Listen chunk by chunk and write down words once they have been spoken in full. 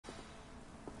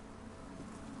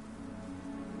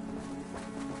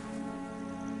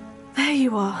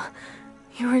you are.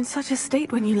 You were in such a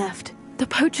state when you left. The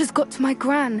poachers got to my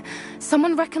gran.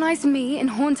 Someone recognized me in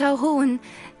Horntail Hall and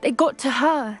they got to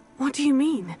her. What do you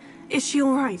mean? Is she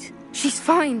all right? She's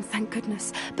fine, thank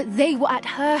goodness. But they were at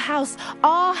her house,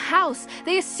 our house.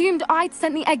 They assumed I'd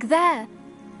sent the egg there.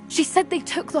 She said they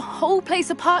took the whole place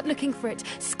apart looking for it,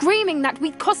 screaming that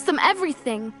we'd cost them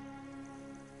everything.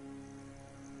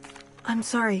 I'm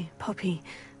sorry, Poppy.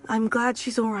 I'm glad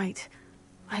she's all right.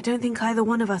 I don't think either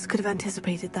one of us could have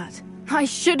anticipated that. I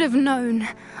should have known.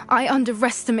 I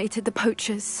underestimated the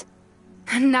poachers.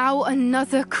 And now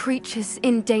another creature's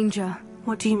in danger.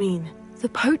 What do you mean? The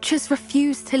poachers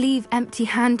refused to leave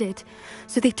empty-handed,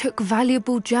 so they took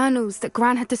valuable journals that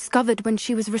Gran had discovered when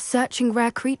she was researching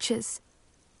rare creatures.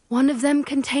 One of them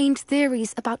contained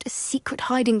theories about a secret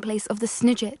hiding place of the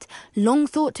Snidget, long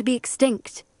thought to be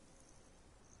extinct.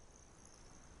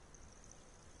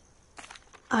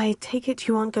 I take it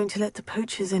you aren't going to let the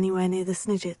poachers anywhere near the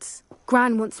Snidgets.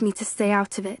 Gran wants me to stay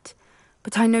out of it,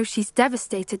 but I know she's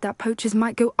devastated that poachers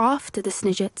might go after the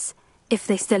Snidgets, if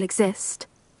they still exist.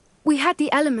 We had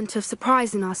the element of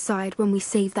surprise on our side when we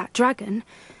saved that dragon,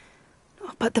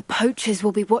 but the poachers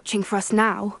will be watching for us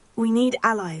now. We need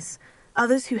allies.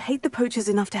 Others who hate the poachers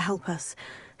enough to help us,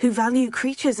 who value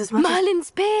creatures as much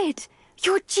Merlin's beard!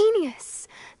 You're a genius!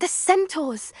 The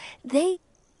centaurs, they...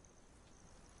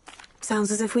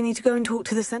 Sounds as if we need to go and talk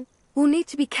to the centaurs. We'll need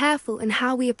to be careful in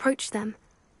how we approach them.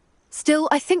 Still,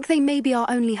 I think they may be our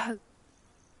only hope.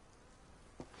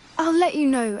 I'll let you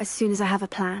know as soon as I have a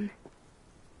plan.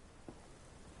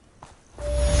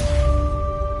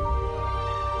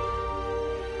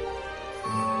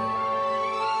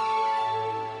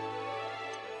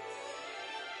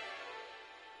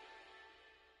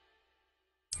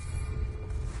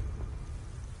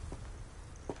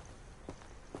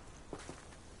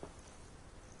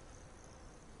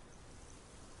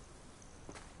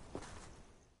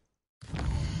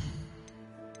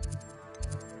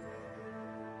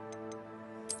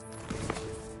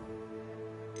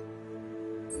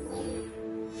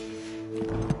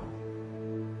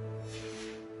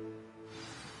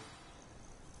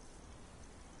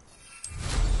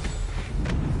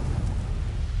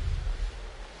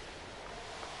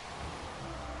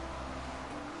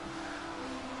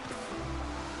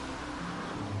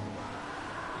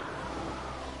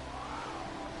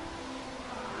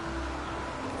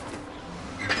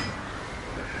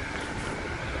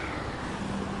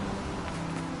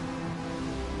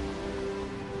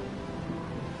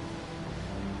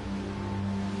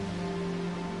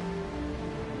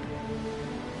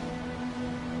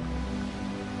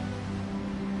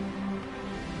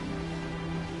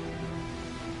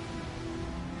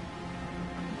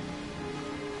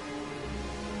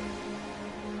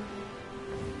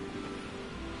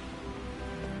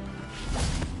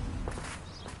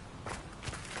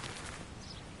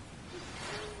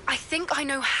 I think I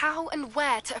know how and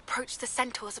where to approach the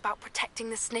centaurs about protecting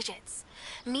the Snidgets.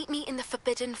 Meet me in the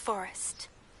Forbidden Forest.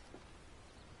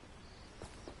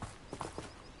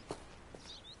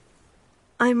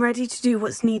 I'm ready to do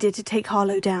what's needed to take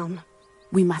Harlow down.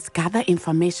 We must gather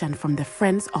information from the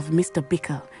friends of Mr.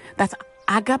 Bickle. That's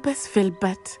Agabus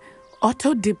Filbert,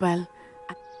 Otto Dibble.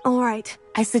 All right.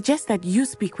 I suggest that you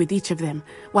speak with each of them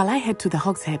while I head to the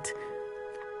Hogshead.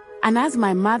 And as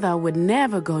my mother would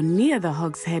never go near the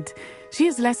Hogshead, she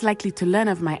is less likely to learn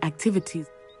of my activities.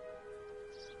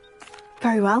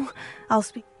 Very well. I'll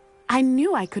speak. I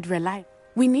knew I could rely.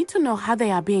 We need to know how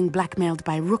they are being blackmailed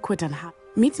by Rookwood and Hart.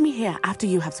 Meet me here after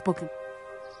you have spoken.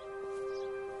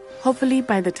 Hopefully,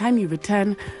 by the time you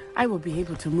return, I will be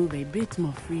able to move a bit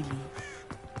more freely.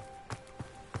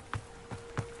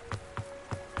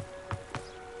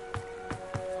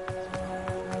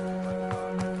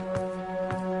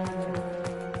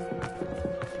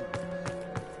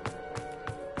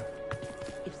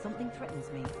 If something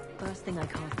threatens me, first thing I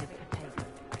cast is potato.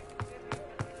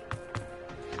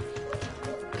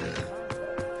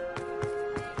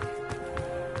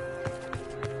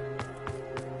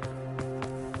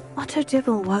 Otto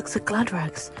Dibble works at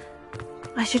Gladrags.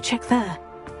 I should check there.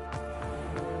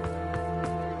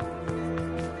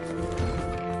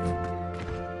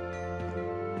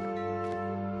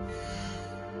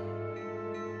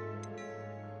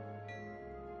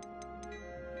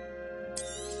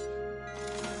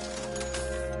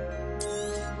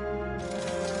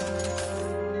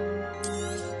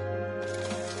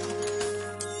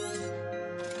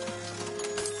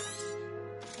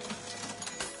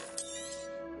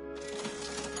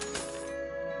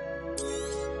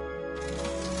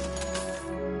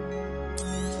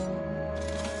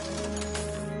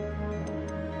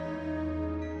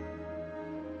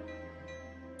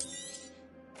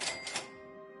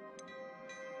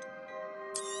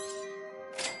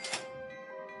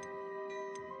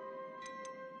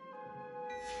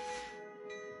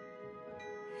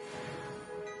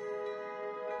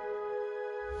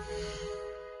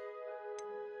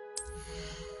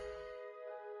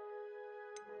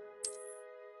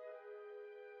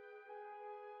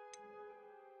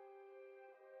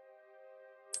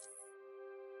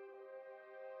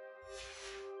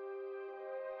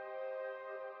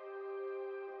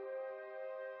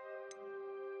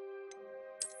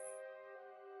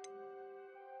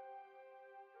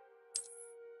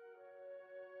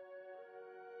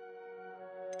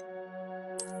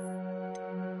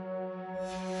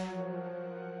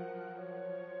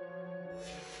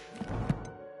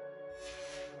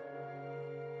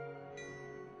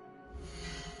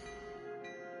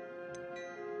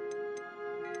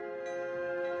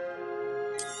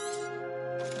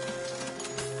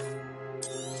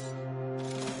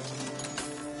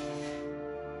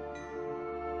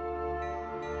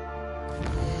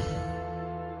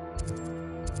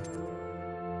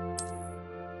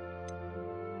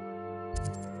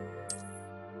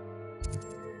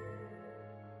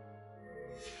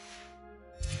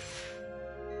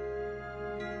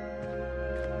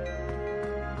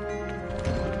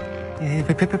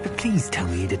 Please tell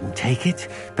me you didn't take it.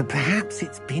 But perhaps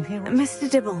it's been here. Mr.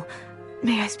 Dibble,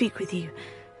 may I speak with you?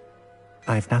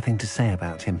 I've nothing to say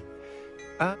about him.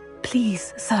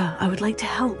 Please, sir, I would like to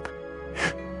help.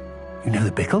 You know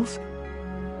the Bickles?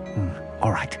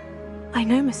 All right. I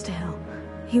know Mr. Hill.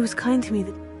 He was kind to me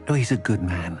that... Oh, he's a good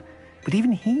man. But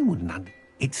even he wouldn't...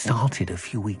 It started a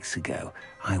few weeks ago.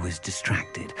 I was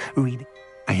distracted, reading.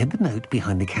 I hid the note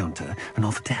behind the counter and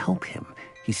offered to help him.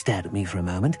 He stared at me for a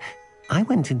moment. I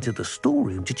went into the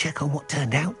storeroom to check on what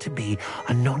turned out to be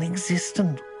a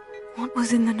non-existent... What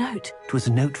was in the note? It was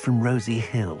a note from Rosie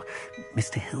Hill,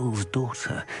 Mr. Hill's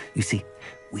daughter. You see,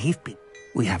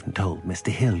 we haven't told Mr.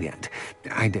 Hill yet.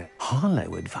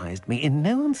 Harlow advised me in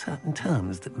no uncertain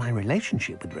terms that my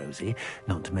relationship with Rosie,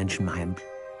 not to mention my...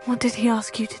 What did he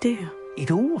ask you to do?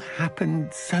 It all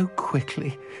happened so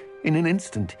quickly. In an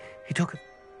instant,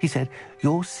 he said,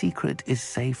 your secret is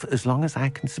safe as long as I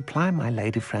can supply my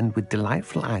lady friend with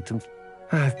delightful items.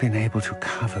 I've been able to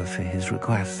cover for his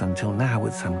requests until now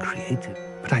with some creative,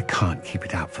 but I can't keep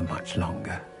it out for much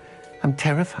longer. I'm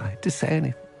terrified to say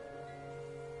anything.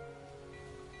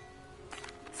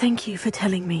 Thank you for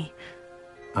telling me.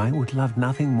 I would love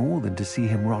nothing more than to see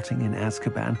him rotting in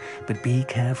Azkaban, but be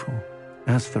careful.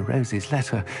 As for Rosie's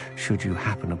letter, should you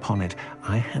happen upon it,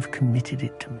 I have committed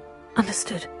it to me.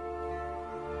 Understood.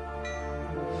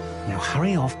 Now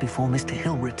hurry off before Mr.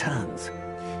 Hill returns.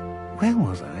 Where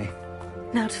was I?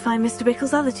 Now to find Mr.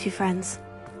 Bickle's other two friends.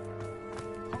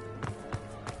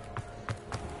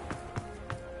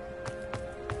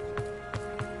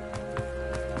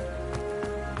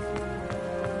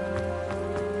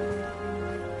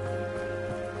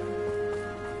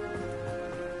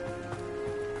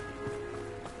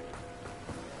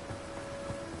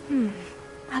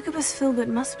 Agabus Filbert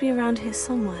must be around here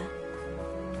somewhere.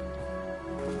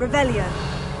 Revelio.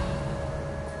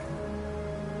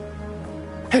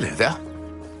 Hello there.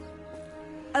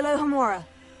 Alohomora.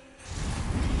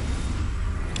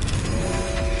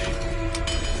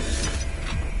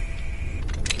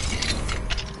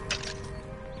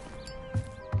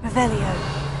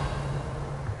 Revelio.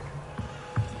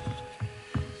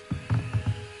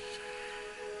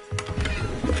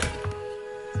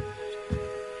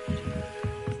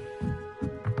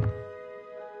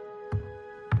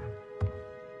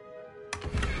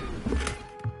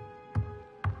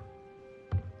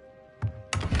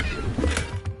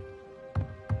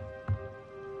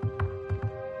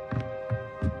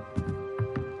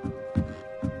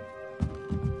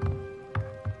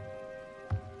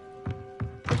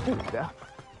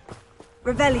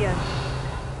 Revelio.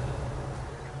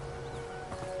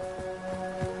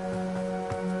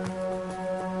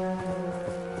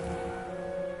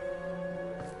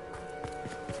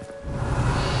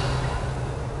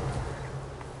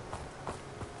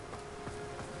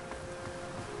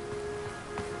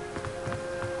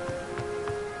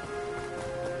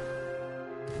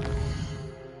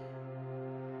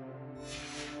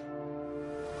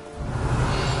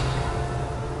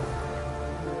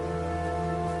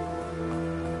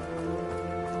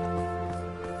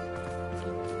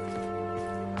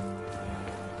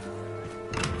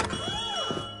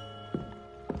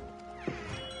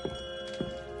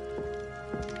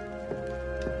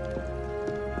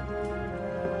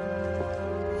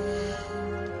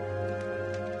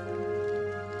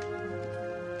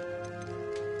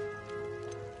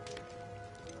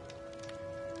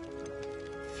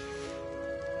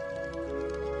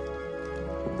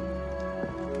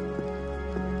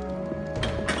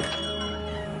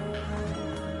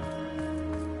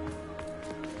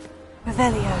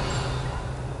 Revelio.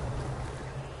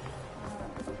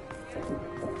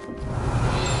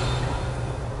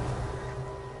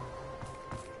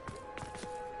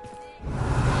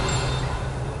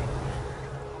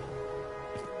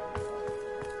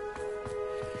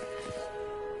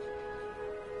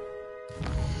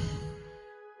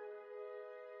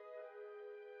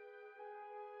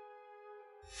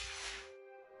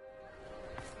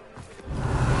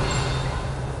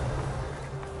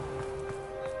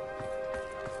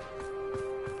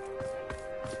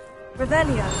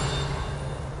 Revelio.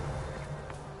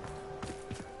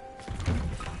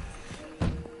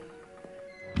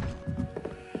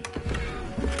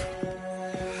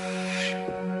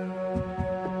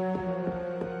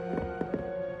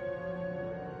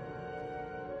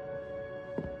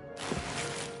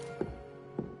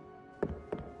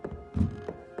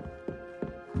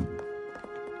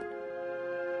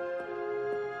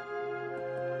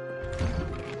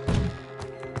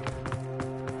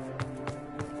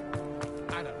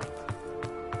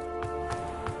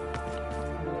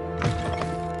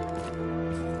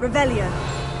 Revelio.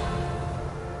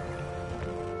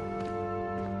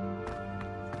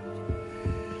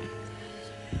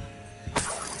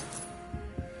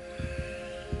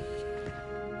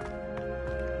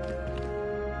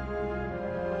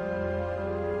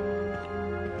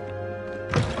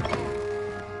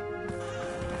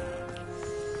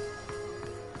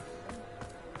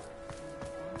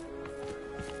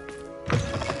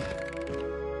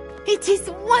 It is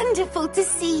wonderful to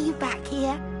see you back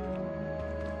here.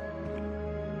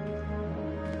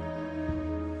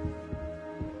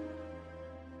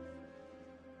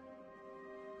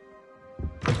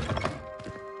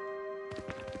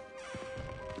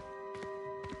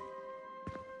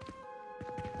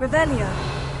 Revelio.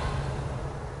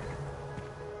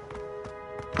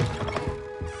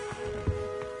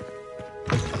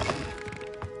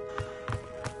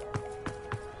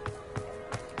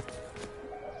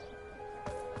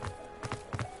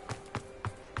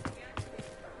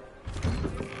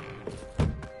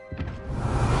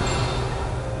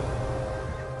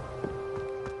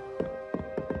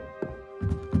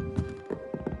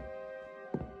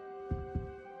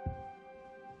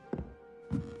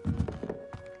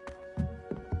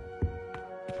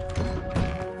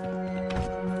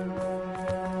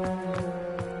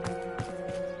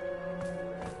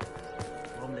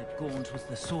 Gaunt was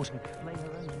the sort who could play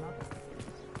her own mother.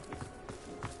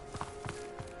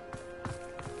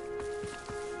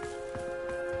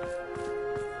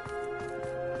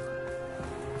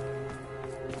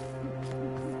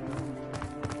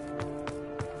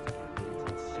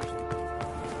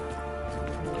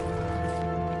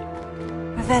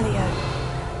 Revelio.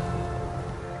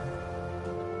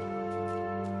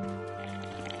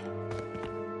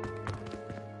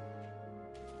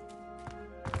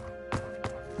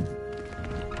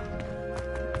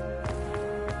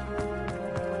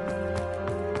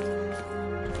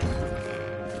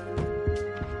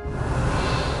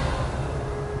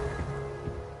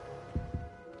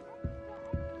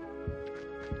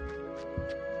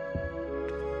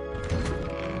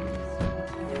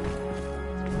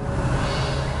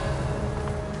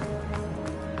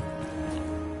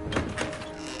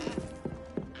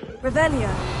 Revelio.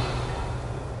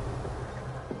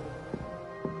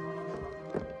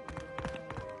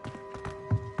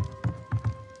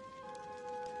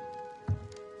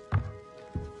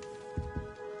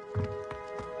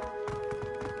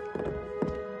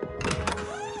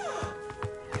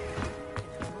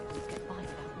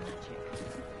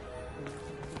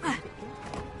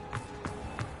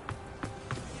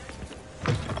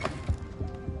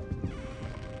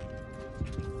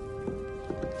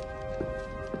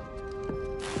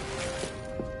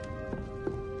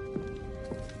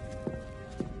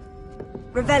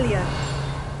 Revelio.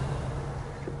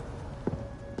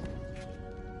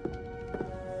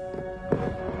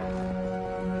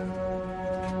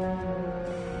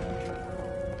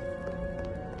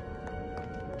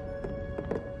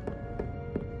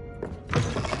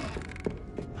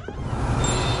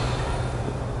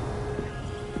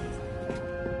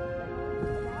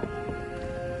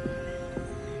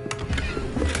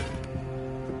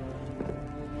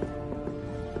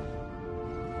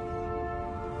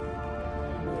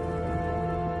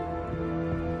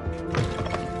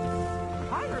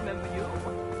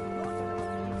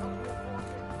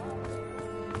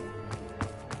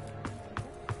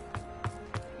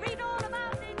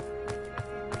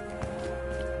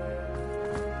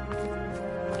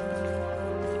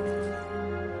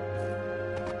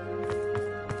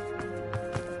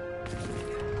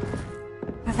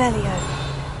 Revelio.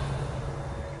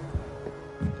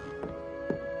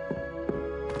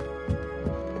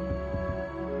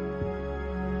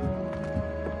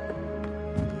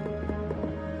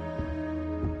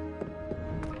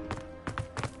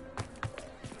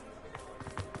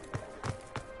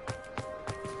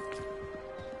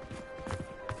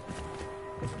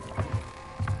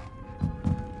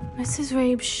 Mrs.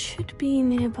 Rabe should be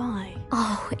nearby.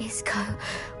 Oh, Isco,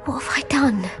 what have I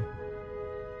done?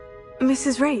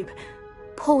 Mrs. Rabe?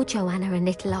 Poor Joanna and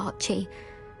little Archie.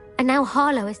 And now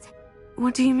Harlow is...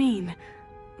 What do you mean?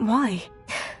 Why?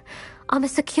 I'm a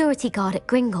security guard at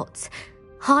Gringotts.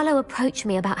 Harlow approached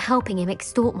me about helping him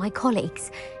extort my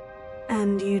colleagues.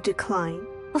 And you decline?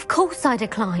 Of course I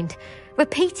declined.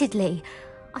 Repeatedly.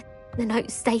 The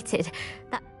note stated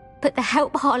that... But the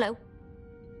help Harlow...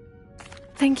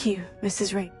 Thank you,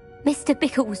 Mrs. Ray. Mr.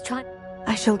 Bickle was trying...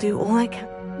 I shall do all I can.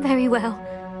 Very well.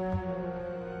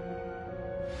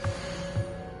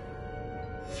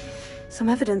 Some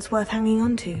evidence worth hanging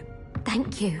on to.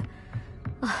 Thank you.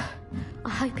 I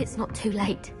hope it's not too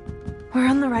late. We're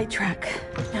on the right track.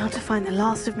 Now to find the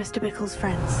last of Mr. Bickle's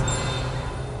friends.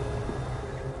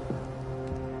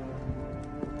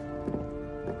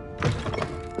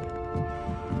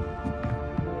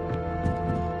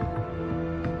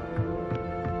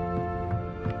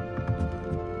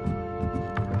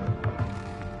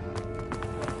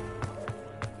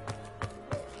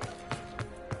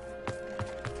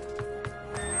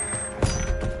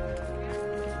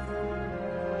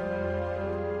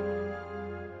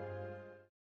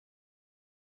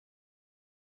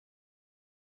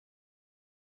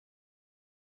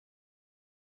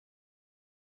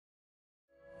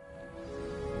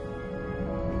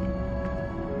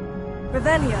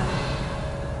 Revelio.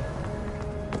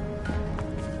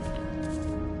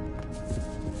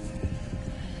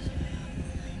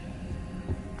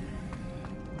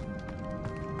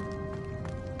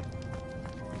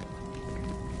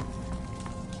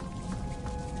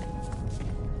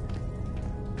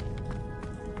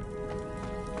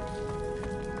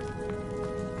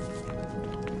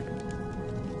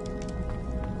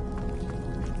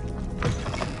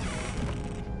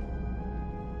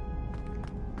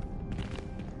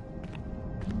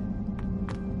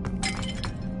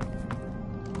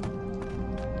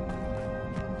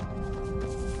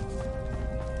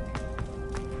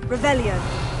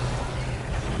 Revelio.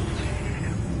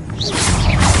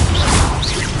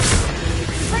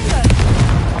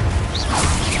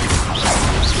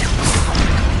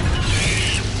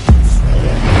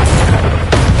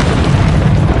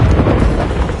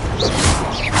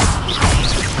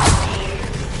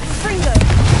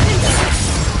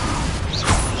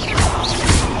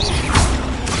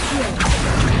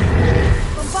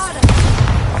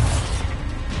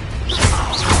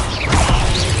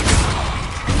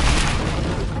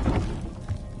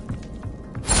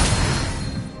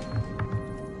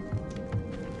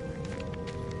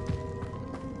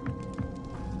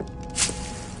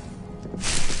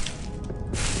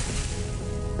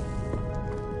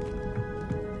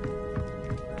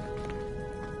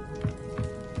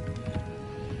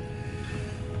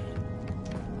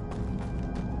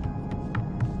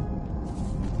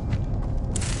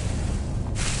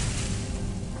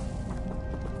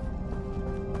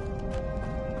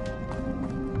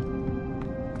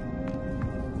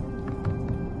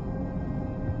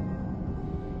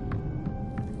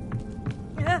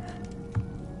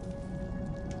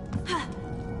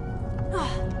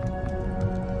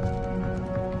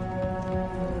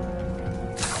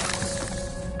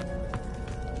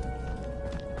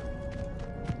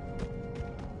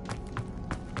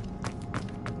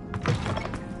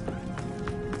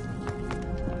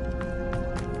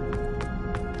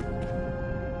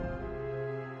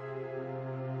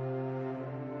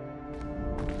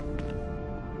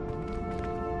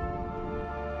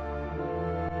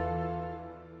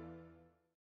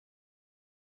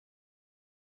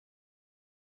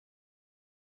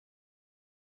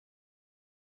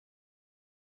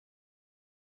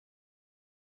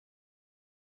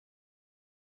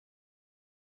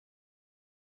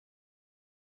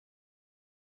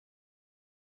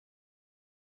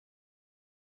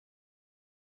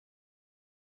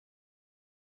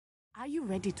 Are you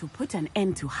ready to put an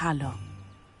end to Harlow?